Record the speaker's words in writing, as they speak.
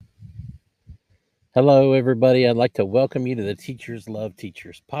Hello, everybody. I'd like to welcome you to the Teachers Love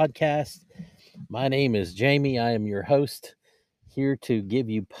Teachers podcast. My name is Jamie. I am your host here to give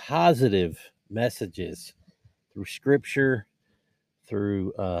you positive messages through scripture,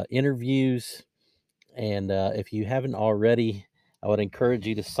 through interviews. And if you haven't already, I would encourage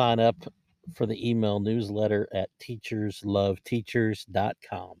you to sign up for the email newsletter at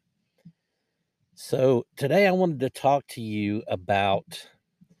teachersloveteachers.com. So today I wanted to talk to you about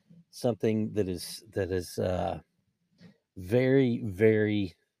something that is very,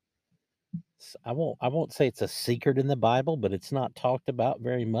 very I won't say it's a secret in the Bible, but it's not talked about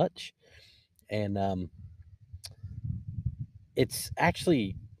very much, and it's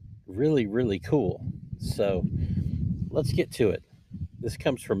actually really really cool. So let's get to it. This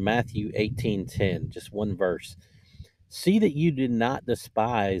comes from Matthew 18:10, just one verse. See that you do not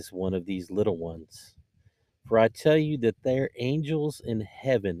despise one of these little ones, for I tell you that their angels in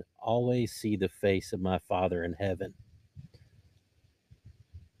heaven always see the face of my Father in heaven.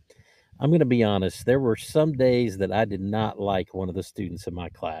 I'm going to be honest, there were some days that I did not like one of the students in my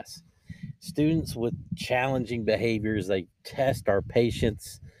class. Students with challenging behaviors, they test our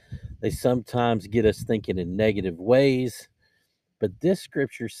patience. They sometimes get us thinking in negative ways. But this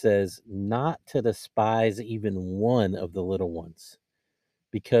scripture says not to despise even one of the little ones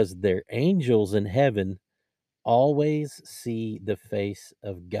because their angels in heaven always see the face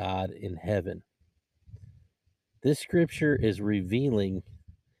of God in heaven. This scripture is revealing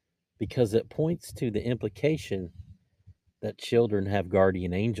because it points to the implication that children have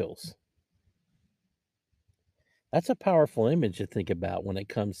guardian angels. That's a powerful image to think about when it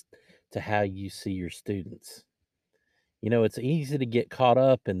comes to how you see your students. It's easy to get caught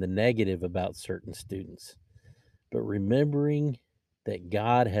up in the negative about certain students, but remembering that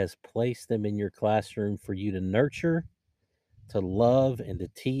God has placed them in your classroom for you to nurture, to love, and to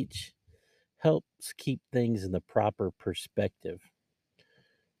teach helps keep things in the proper perspective.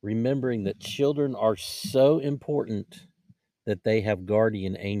 Remembering that children are so important that they have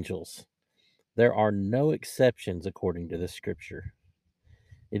guardian angels. There are no exceptions according to the scripture.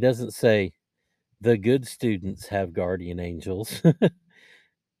 It doesn't say the good students have guardian angels.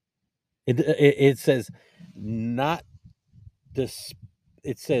 It says not dis,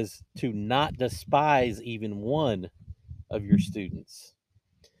 it says to not despise even one of your students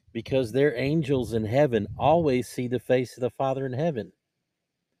because their angels in heaven always see the face of the Father in heaven.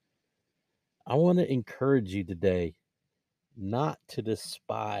 I want to encourage you today not to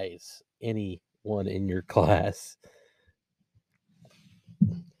despise anyone in your class,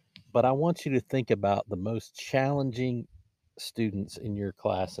 but I want you to think about the most challenging students in your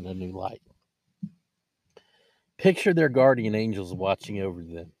class in a new light. Picture their guardian angels watching over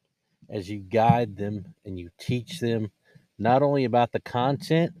them as you guide them and you teach them not only about the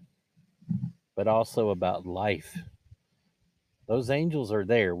content, but also about life. Those angels are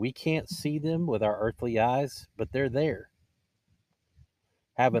there. We can't see them with our earthly eyes, but they're there.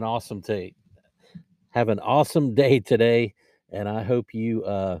 Have an awesome day. Have an awesome day today. And I hope you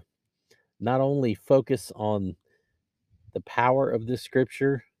not only focus on the power of this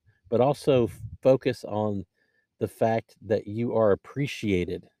scripture, but also focus on the fact that you are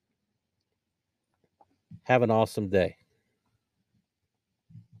appreciated. Have an awesome day.